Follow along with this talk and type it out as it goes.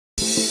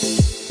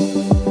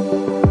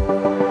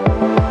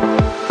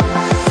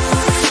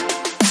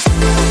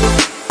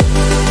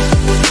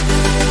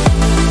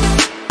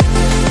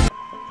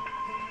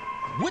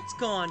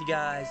on,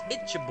 guys?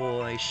 It's your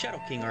boy,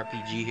 Shadowking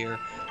RPG here.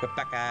 We're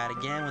back at it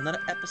again with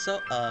another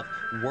episode of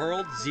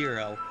World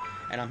Zero.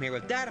 And I'm here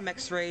with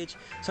Datamex Rage.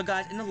 So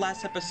guys, in the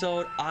last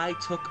episode, I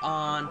took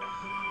on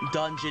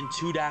Dungeon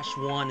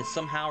 2-1 and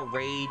somehow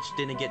Rage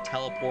didn't get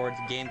teleported.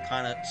 The game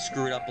kind of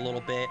screwed up a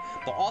little bit.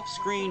 But off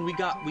screen, we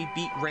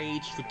beat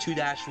Rage for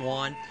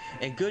 2-1.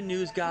 And good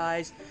news,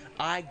 guys,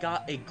 I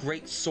got a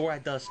great sword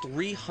that does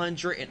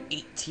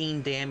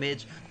 318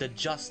 damage, the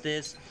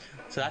Justice.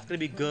 So that's going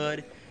to be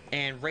good.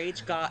 And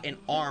Rage got an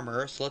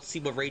armor, so let's see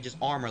what Rage's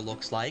armor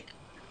looks like.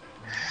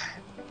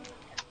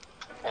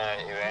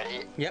 Alright, you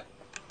ready? Yep.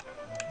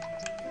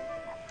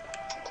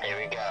 Here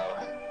we go.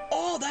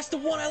 Oh, that's the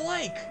one I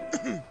like!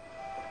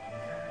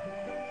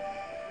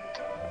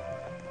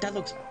 That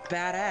looks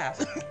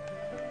badass.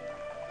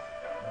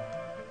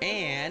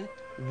 And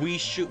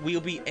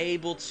we'll be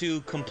able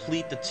to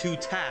complete the 2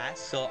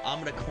 tasks, so I'm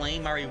gonna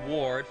claim my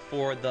reward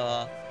for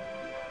the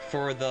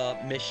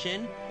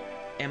mission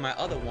and my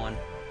other one.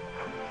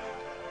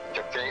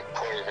 Defeat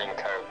poison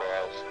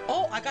Cobras.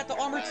 Oh, I got the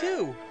armor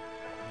too!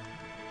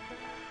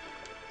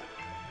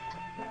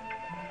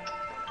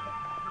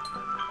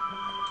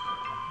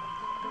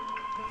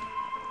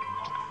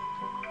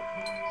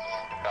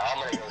 I'm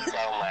gonna go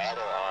sell my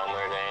other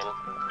armor then.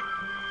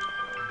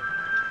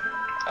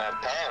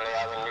 Apparently I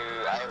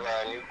have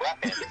a new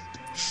weapon.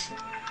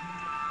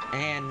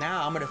 And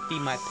now I'm gonna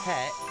feed my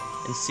pet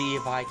and see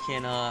if I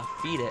can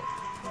feed it.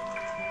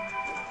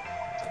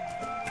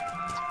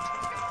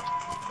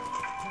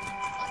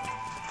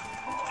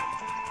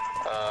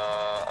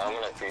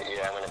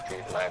 I'm gonna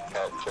feed my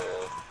pet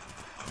too.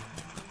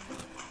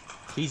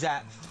 He's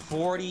at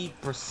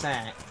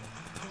 40%,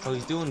 so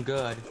he's doing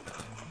good.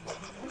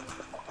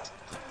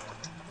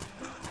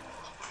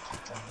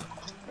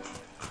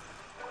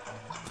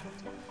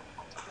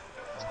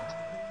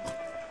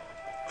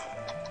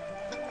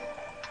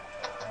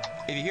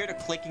 If you hear the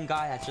clicking,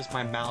 guy, that's just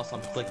my mouse.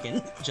 I'm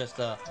clicking just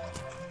to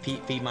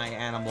feed my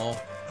animal.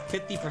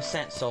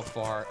 50% so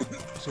far,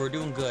 so we're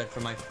doing good for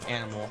my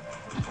animal.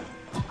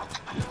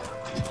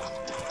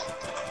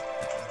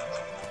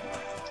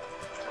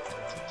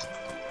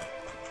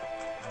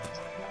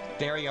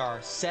 There we are,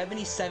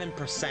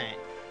 77%.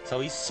 So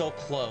he's so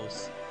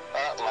close.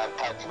 Oh, my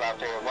pet's about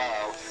to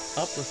evolve.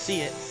 Up, let's see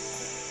it.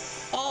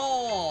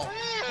 Oh,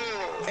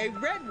 a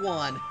red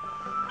one.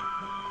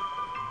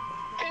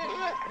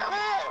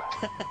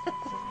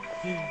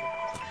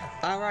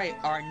 Alright,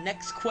 our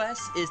next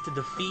quest is to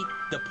defeat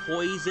the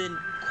poison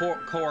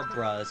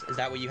Cobras. Is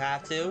that what you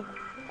have to?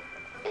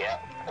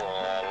 Yep, I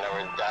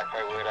know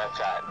exactly where that's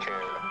at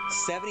too.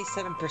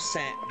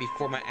 77%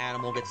 before my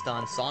animal gets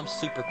done, so I'm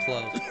super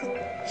close.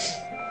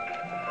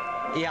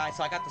 Yeah,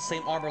 so I got the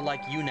same armor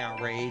like you now,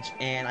 Rage,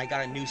 and I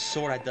got a new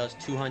sword that does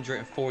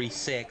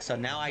 246. So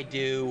now I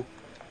do,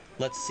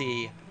 let's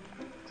see,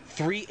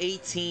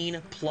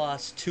 318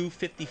 plus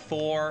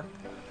 254.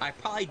 I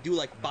probably do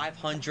like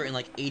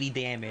 580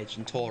 damage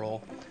in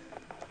total.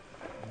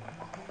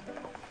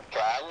 So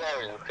I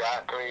know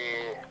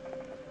exactly.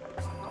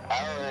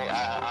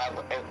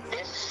 If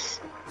this,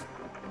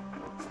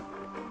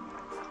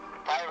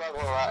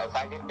 if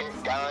I get this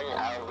done,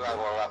 I'll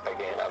level up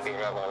again. I'll be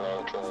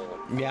level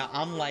 19. Yeah,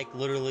 I'm like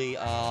literally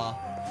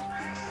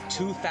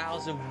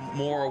 2,000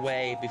 more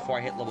away before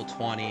I hit level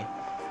 20.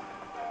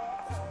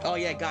 Oh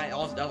yeah, guys.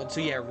 Also, so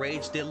yeah,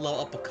 Rage did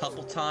level up a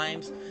couple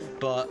times,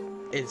 but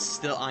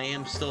I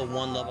am still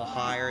 1 level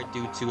higher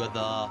due to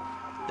the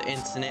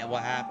incident,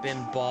 what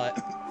happened. But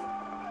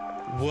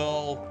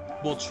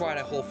we'll try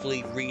to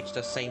hopefully reach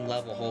the same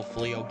level.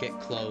 Hopefully, or get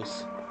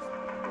close.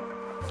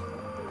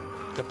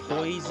 The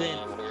poison.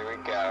 And here we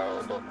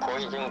go. The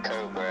poison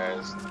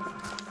Cobras.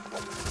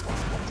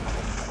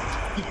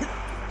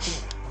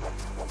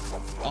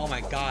 Oh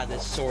my god,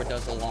 this sword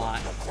does a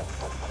lot.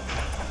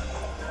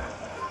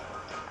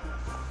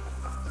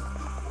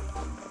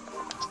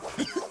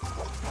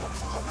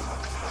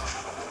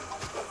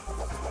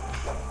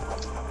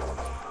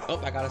 Oh,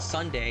 I got a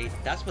sundae.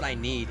 That's what I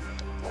need.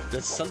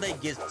 The sundae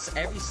gives,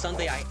 every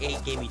sundae I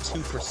ate gave me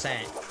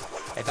 2%.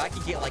 If I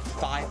could get like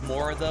 5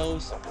 more of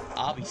those,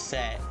 I'll be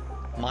set.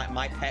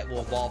 My pet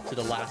will evolve to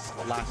the last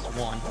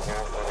one.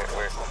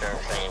 We're still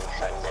saying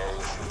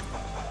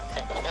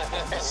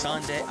Sundae,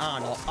 Sundays. I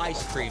don't know,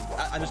 ice cream.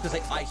 I'm just gonna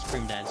say ice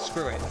cream then.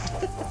 Screw it.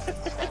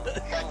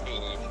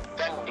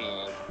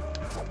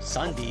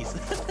 Sundays.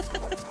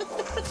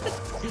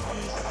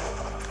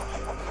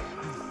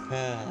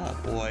 Ah,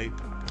 boy.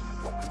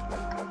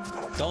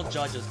 Don't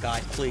judge us,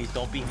 guys, please.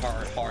 Don't be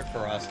hard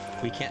for us.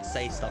 We can't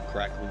say stuff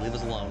correctly. Leave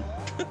us alone.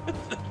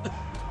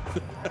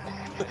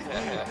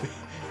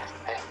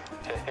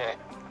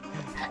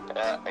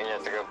 You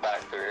have to go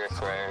back through this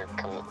way and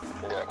come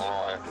get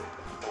more.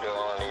 Go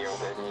on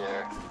over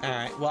here.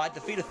 Alright, well I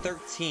defeated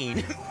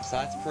 13, so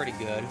that's pretty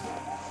good.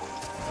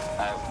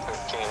 I have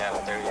 15 out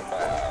of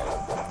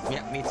 35.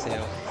 Yeah, me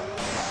too.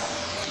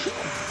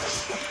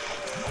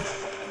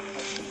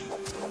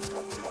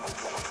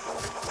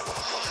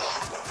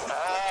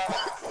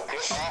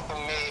 Get off of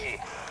me!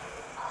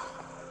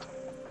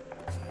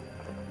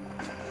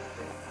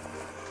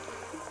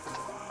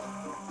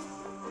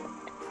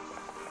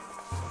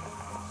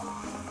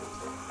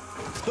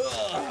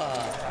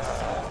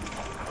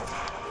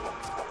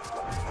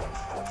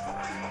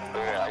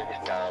 I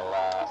just got a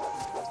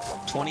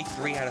lot.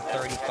 23 out of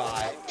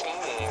 35.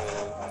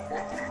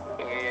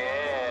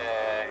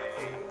 Yeah.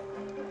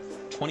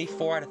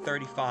 24 out of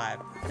 35.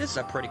 This is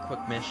a pretty quick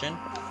mission.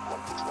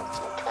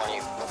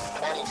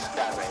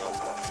 27.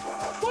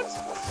 What?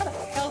 How the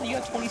hell do you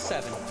have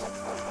 27? 20.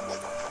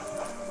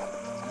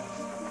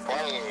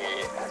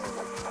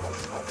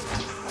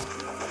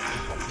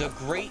 The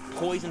great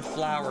poison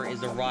flower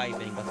is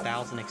arriving.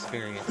 1,000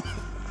 experience.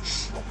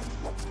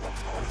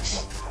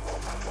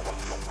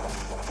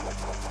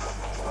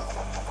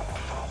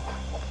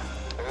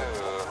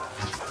 Ooh.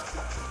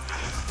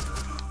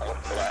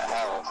 Thanks for that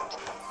help.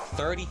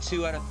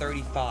 32 out of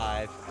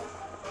 35.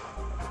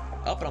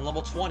 Up, and I'm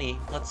level 20.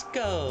 Let's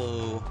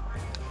go.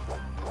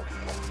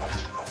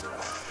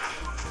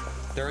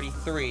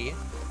 33.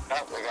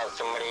 Oh, we got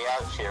somebody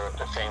else here with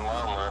the same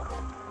armor.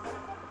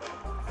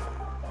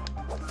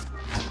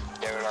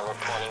 They're level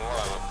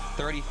 21.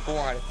 34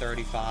 out of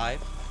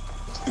 35.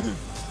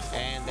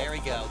 And there we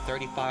go.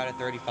 35 out of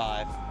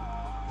 35.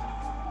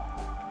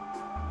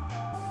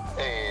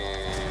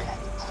 Hey.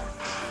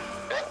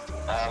 Yep,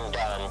 I'm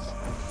done.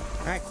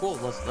 Alright, cool.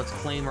 Let's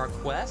claim our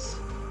quest.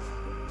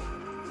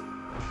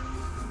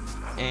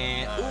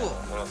 And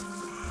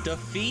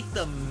defeat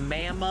the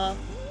Mama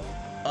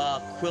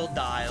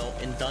Quildile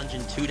in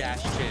Dungeon 2-2.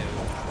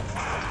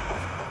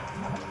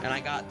 And I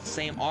got the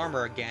same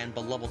armor again,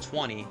 but level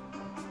 20.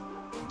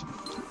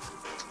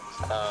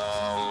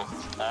 Ow.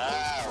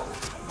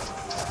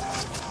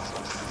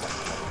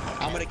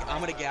 I'm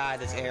gonna get out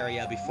of this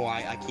area before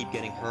I keep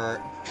getting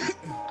hurt.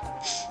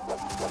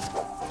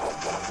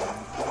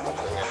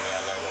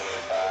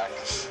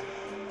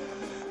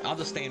 I'll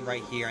just stand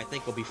right here. I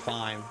think we'll be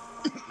fine.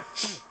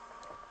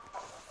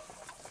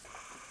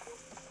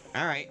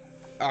 Alright.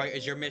 Alright,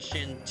 is your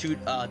mission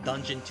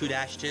Dungeon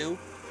 2-2?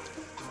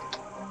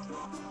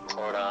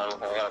 Hold on, I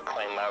gotta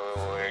claim my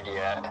reward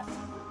yet.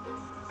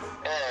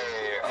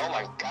 Hey, oh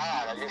my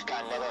god, I just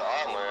got another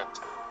armor.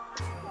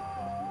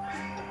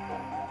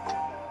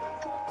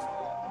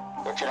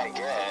 What should I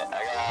get?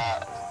 I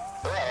have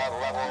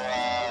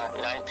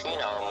level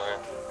 19 armor.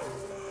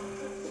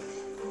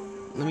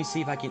 Let me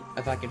see if I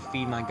can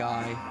feed my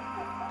guy.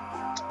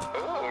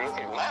 Ooh, look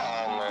at my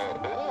armor.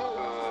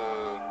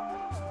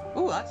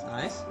 Ooh. Ooh, that's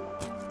nice.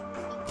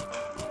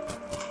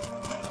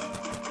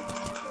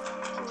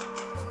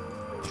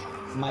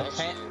 My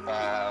pet. I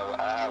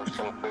have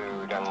some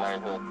food. I might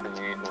as well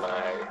feed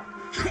my.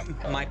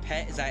 My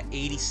pet is at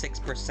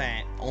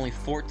 86%. Only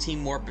 14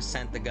 more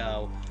percent to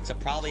go. So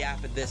probably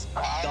after this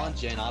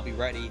dungeon, I'll be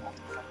ready.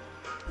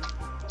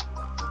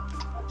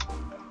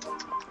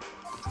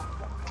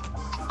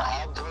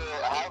 How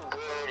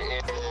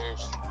good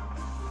is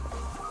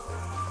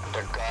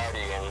the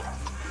Guardian?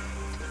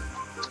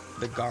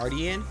 The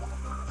Guardian?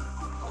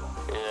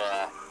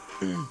 Yeah.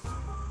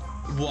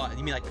 What?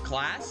 You mean like the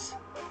class?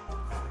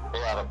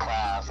 Yeah, the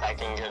class. I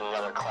can get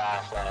another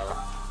class now.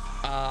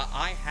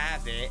 I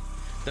have it.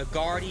 The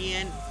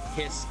Guardian,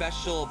 his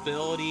special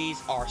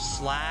abilities are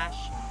Slash,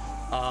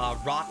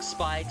 Rock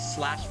Spike,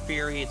 Slash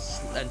Fury,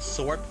 and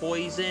Sword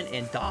Poison,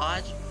 and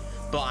Dodge.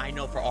 But I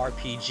know for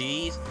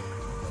RPGs,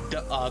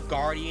 the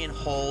Guardian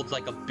holds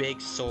like a big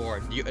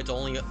sword. It's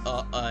only a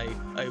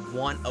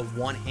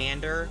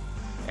one-hander,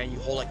 and you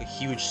hold like a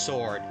huge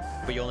sword,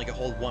 but you only can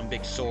hold one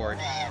big sword.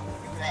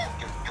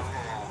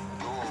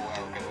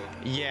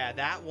 Yeah,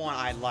 that one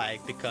I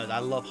like because I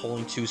love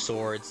holding two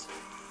swords.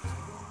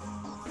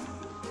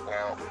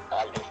 Well,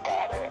 I just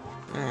got it.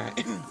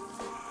 Alright.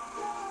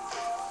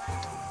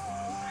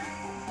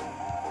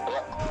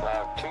 Yep, I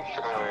have two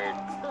swords.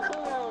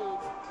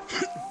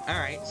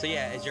 Alright, so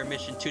yeah, is your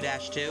mission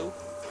 2-2?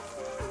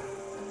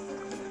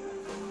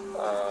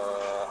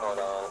 Hold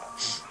on.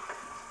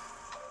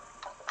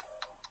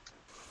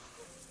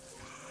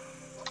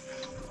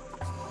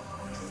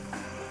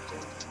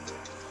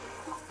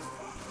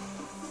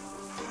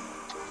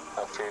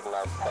 I'll feed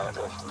my pet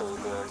with food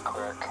real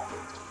quick.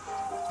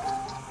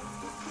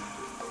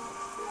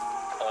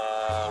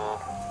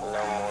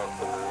 No more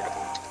food.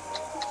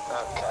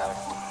 Okay.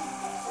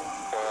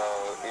 So,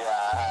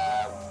 yeah, I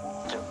have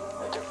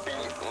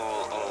defeat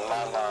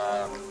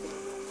Mama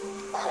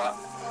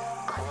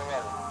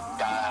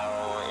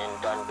Quildile in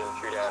Dungeon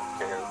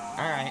 2-2.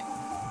 Alright.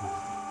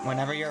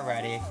 Whenever you're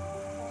ready.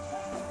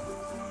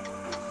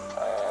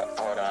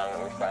 Hold on, let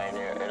me find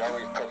it. It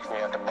always puts me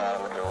at the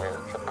bottom of the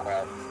list.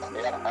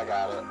 Yep, I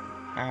got it.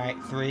 Alright,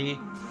 3,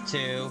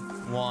 2,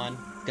 1,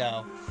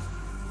 go.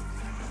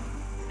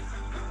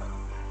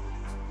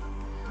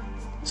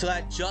 So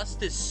that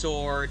Justice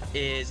Sword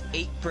is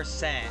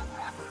 8%.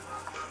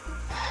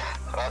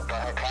 What the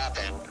heck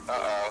happened?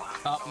 Uh-oh.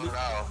 Oh,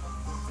 No.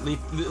 leave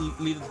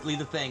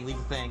the thing, leave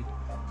the thing.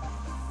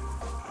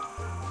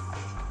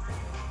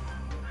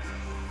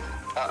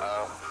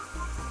 Uh-oh.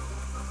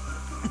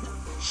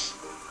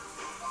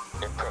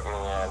 You put me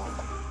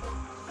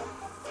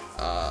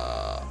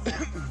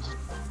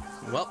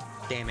in. Well,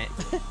 damn it.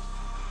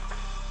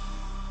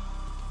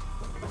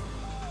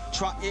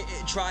 Try.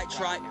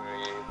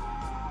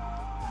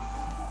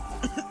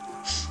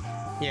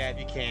 Yeah, if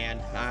you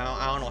can.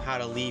 I don't know how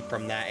to leave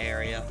from that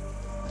area.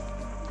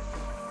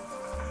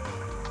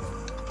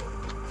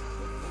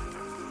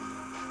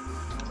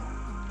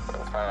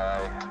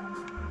 Okay.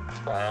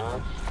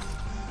 Then.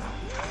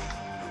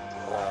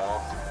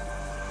 No.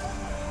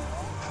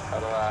 How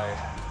do I?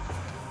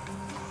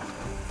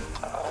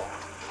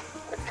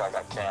 Looks like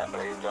I can't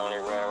leave the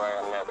only way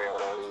I'm never able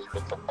to leave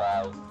with the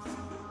five.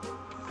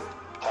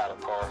 Try to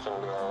force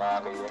into a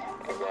lobby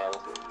again.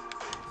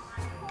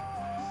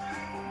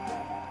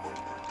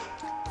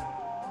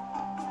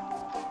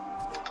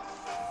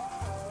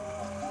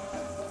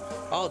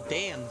 Oh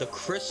damn, the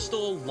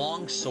crystal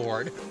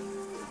longsword.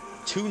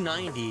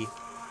 290.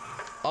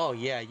 Oh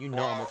yeah, you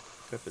know I'm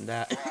equipping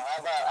that.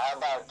 How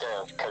about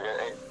this? Cause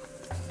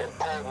it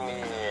pulled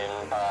me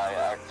in by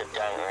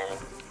accidentally.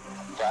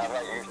 So how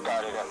about you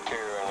start it up too,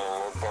 and then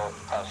we'll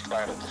both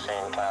start at the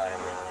same time,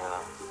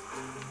 and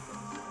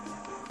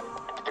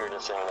do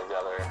this thing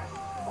together.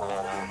 And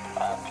then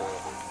after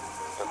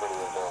the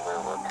video's over,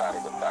 we'll try to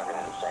get back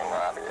into the same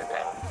lobby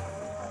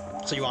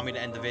again. So you want me to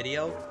end the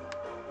video?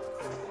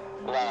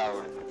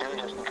 No, do the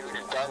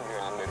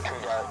dungeon, the two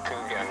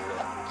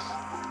dungeons.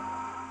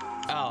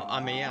 Oh, I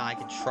mean, yeah, I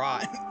could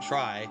try.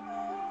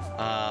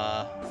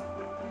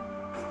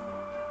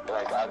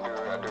 Like, I'll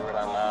do it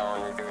on my own,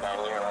 you do it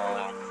on your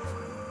own.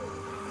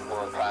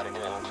 We'll try to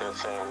get into the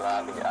same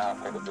lobby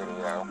after the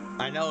video.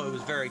 I know it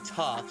was very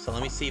tough, so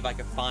let me see if I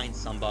can find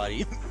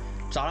somebody.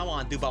 So I don't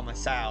want to do by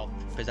myself,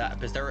 because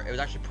it was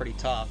actually pretty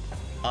tough.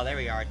 Oh, there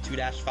we are,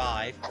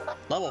 2-5.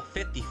 Level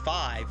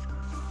 55.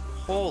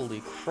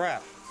 Holy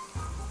crap.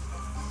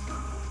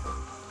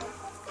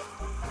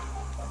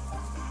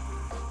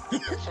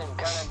 This is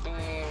gonna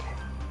be...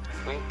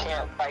 We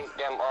can't fight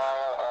them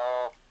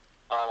all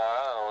on our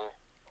own.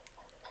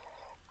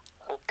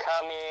 I'm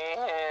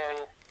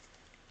coming.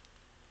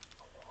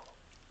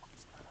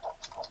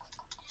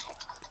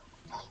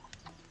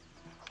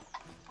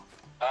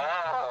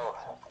 Ow.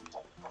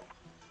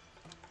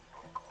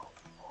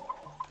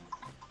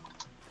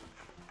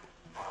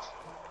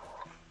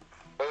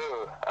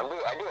 Ooh,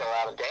 I do a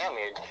lot of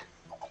damage.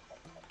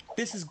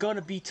 This is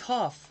gonna be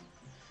tough.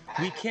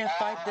 We can't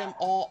fight them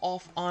all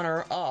off on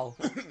our... Oh.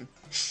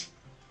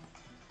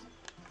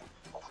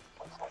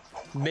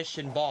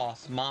 Mission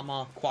boss,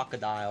 Mama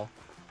Crocodile.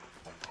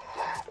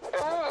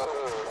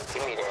 Ooh,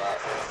 give me that.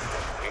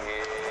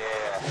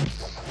 Yeah.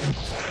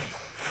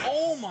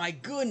 Oh my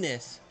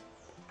goodness!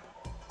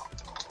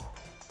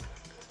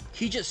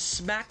 He just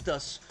smacked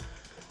us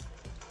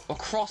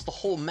across the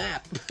whole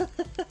map.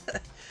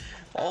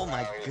 Oh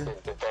my god. You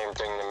did the same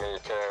thing to me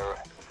too.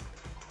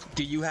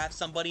 Do you have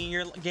somebody in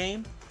your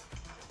game?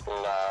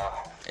 No.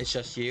 It's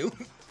just you?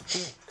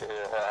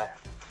 Yeah.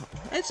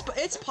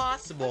 It's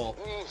possible.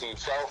 Easy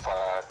so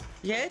far.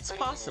 Yeah, it's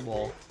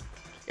possible.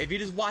 If you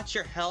just watch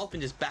your health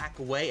and just back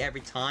away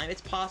every time,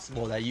 it's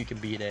possible that you can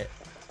beat it.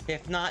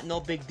 If not, no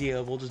big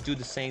deal. We'll just do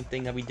the same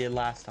thing that we did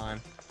last time.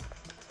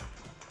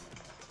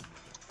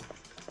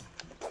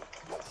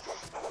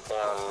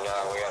 Oh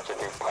no, we have to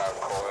do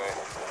parkour.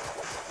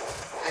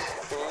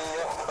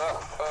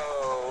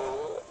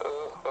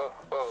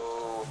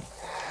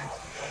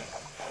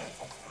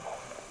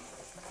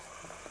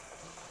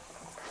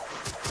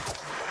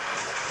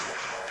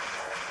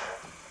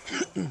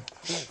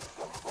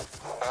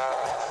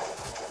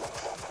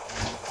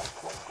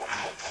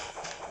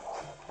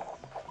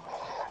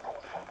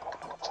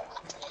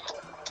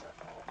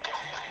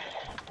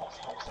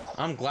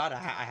 I'm glad I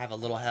have a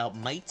little help.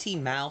 Mighty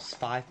Mouse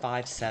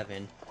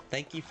 557.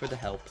 Thank you for the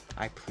help.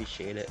 I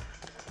appreciate it.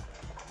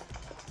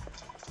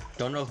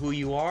 Don't know who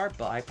you are,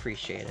 but I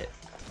appreciate it.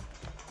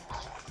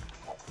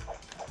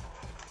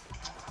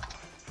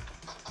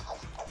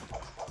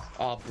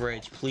 Oh,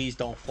 bridge, please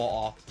don't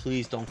fall off.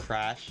 Please don't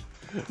crash.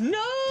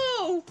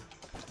 No!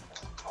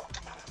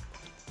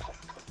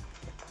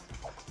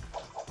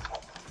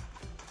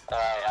 I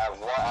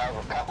have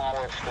a couple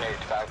more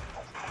snakes. I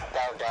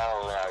fell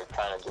down when I was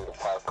trying to do the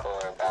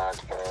parkour and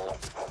balance game.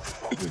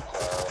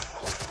 So,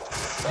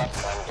 that's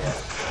fun.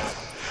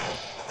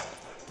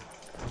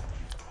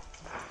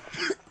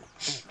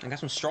 I got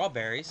some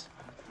strawberries.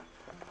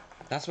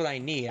 That's what I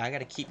need. I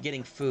gotta keep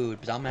getting food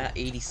because I'm at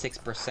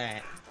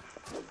 86%.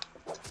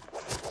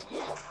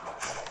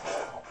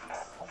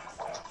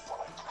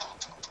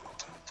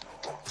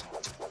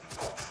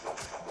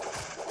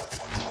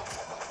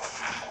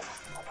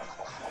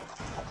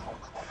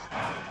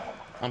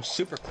 I'm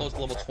super close to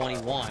level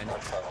 21.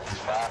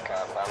 Back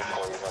up, I'm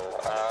poisoned.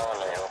 Oh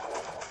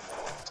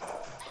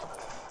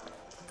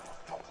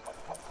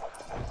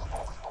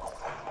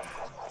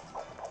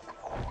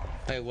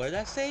no. Wait, what did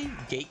that say?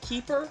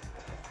 Gatekeeper?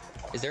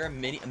 Is there a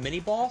mini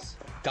boss?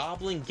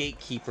 Goblin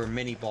Gatekeeper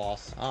mini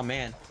boss. Oh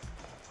man.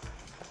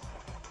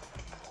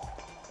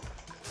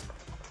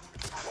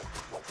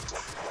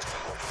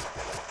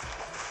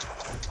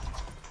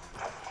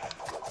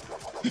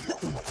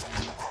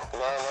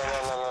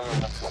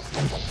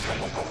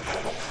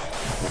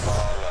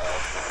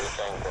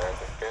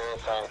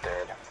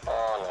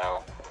 Oh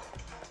know.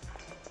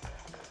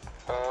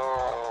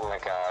 Oh my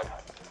god.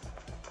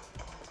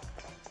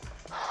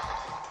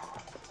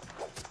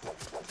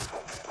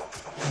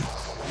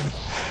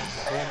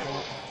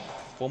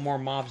 Four more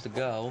mobs to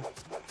go.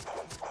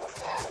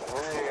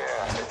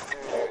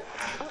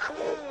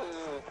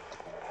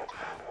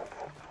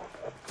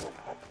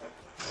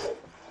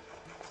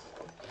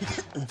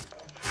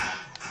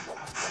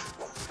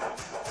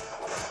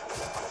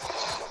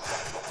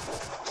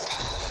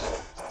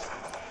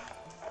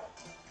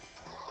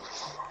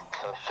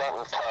 So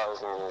something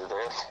tells me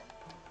this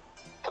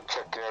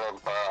particular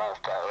boss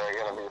that we're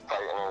gonna be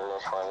fighting in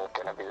this one is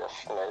gonna be a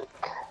snake.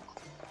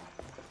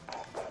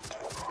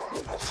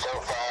 So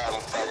far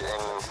I'm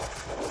fighting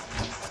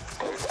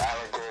those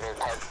alligator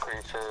type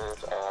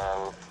creatures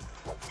and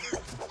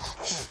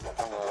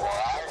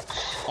what?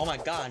 Oh my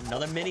god,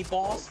 another mini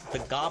boss? The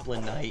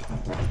Goblin Knight.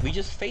 We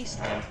just faced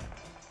him.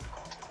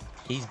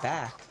 He's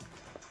back.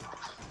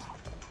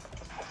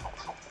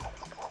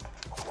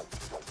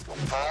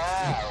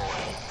 Ow!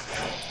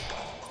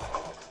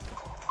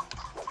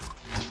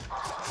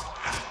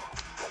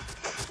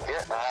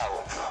 Get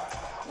out!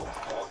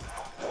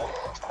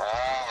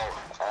 Ow!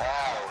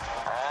 Ow!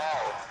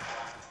 Ow!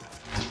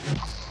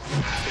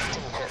 These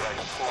things hit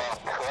like small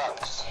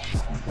trucks.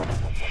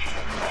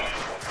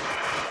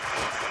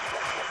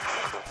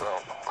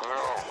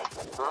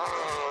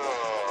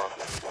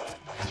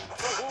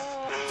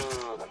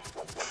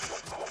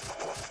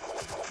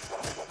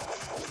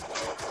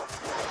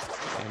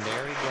 And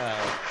there we go.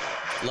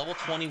 Level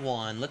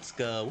 21. Let's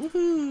go.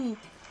 Woohoo!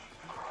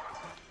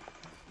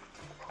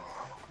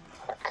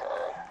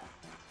 Okay.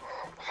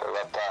 So I'll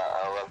let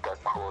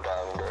that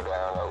cooldown go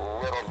down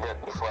a little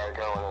bit before I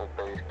go in and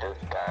face this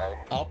guy.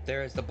 Oh,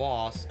 there's the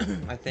boss.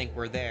 I think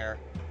we're there.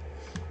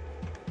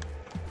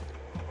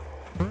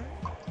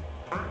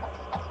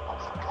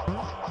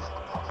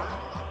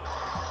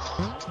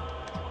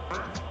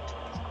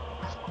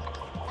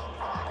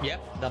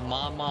 Yep, the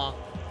Mama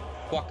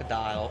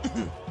Crocodile.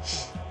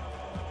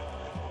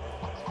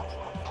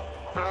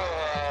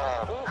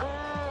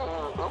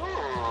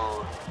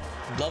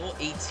 Level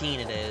 18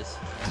 it is.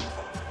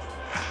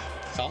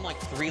 So I'm like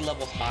 3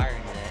 levels higher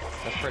than it.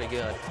 That's pretty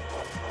good.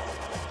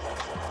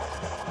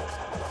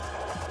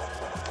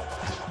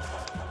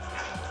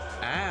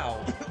 Ow.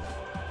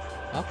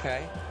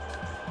 Okay.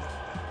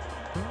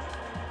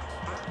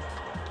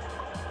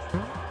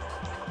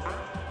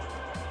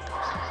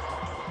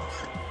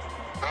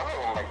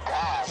 Oh my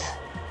god.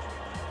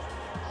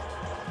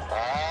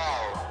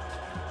 Ow.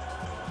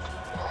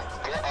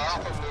 Get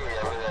off of me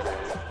already.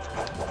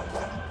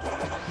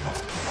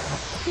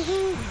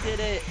 Woohoo, we did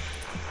it.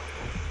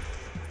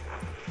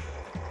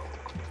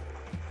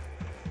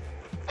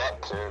 Up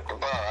to the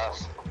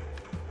boss.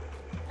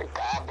 The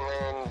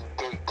Goblin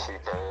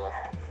Gatekeeper.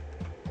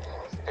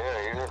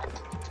 Yeah, you look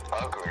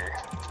ugly.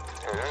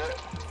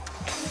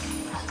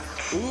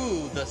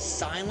 Ooh, the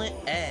Silent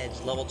Edge,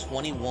 level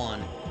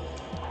 21.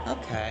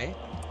 Okay.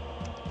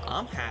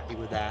 I'm happy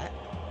with that.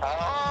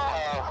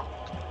 Oh.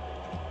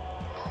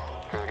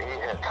 Dude, he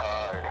hit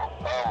hard.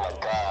 Oh my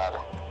god.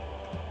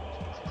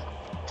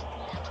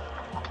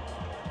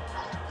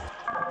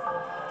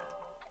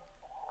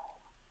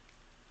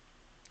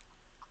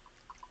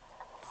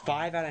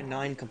 5 out of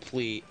 9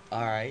 complete.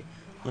 Alright.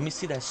 Let me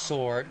see that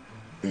sword.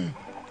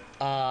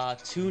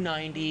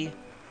 290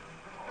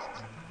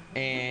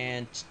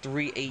 and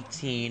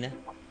 318.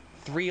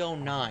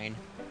 309.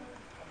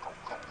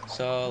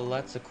 So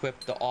let's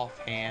equip the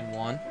offhand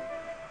one.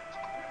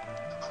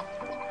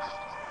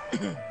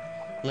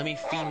 Let me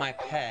feed my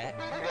pet.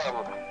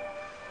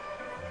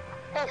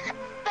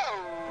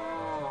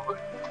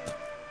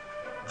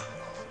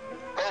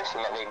 There's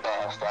many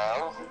boss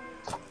down.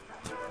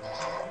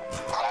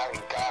 How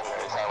God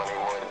knows how many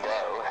more to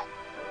go.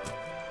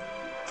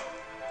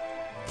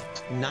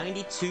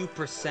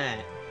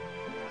 92%.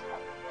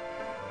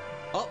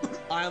 Oh,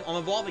 I'm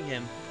evolving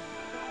him.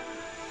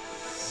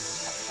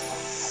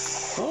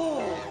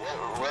 Oh.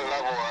 What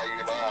level are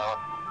you now?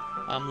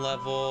 I'm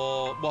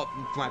level... What,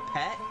 for my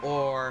pet,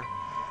 or...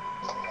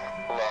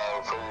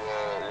 No, for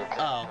your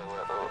Oh.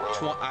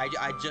 level.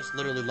 I just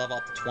literally level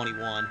up to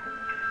 21.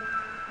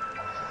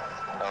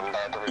 I'm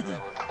about to be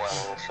level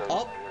 20, so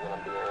Oh. you're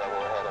gonna be a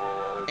level ahead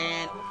of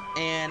me.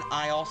 And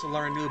I also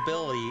learned a new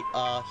ability,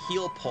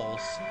 Heal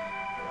Pulse.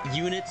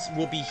 Units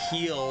will be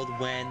healed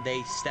when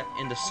they step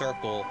in the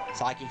circle,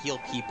 so I can heal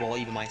people,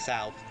 even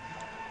myself.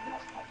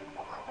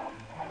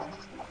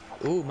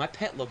 Ooh, my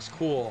pet looks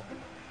cool.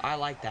 I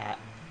like that.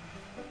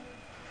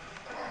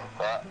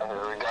 Here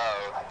we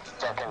go.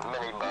 Second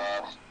mini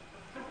boss.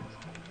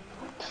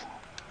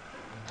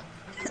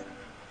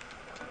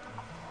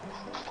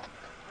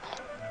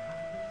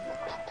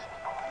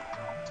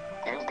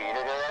 You beat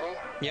it already?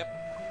 Yep.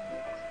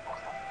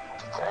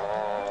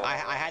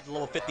 I had the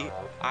level 50.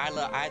 I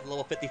had the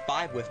level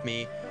 55 with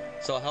me,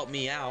 so it helped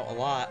me out a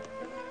lot.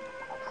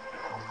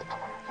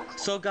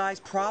 So guys,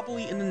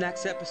 probably in the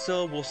next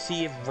episode, we'll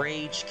see if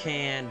Rage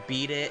can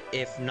beat it.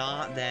 If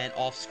not, then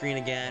off screen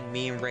again,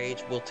 me and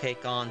Rage will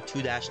take on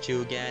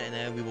 2-2 again, and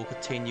then we will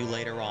continue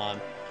later on.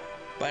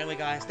 But anyway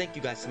guys, thank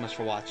you guys so much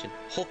for watching.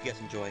 Hope you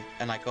guys enjoyed.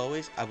 And like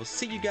always, I will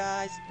see you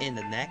guys in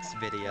the next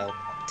video.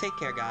 Take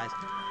care guys.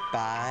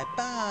 Bye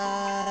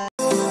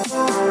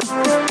bye.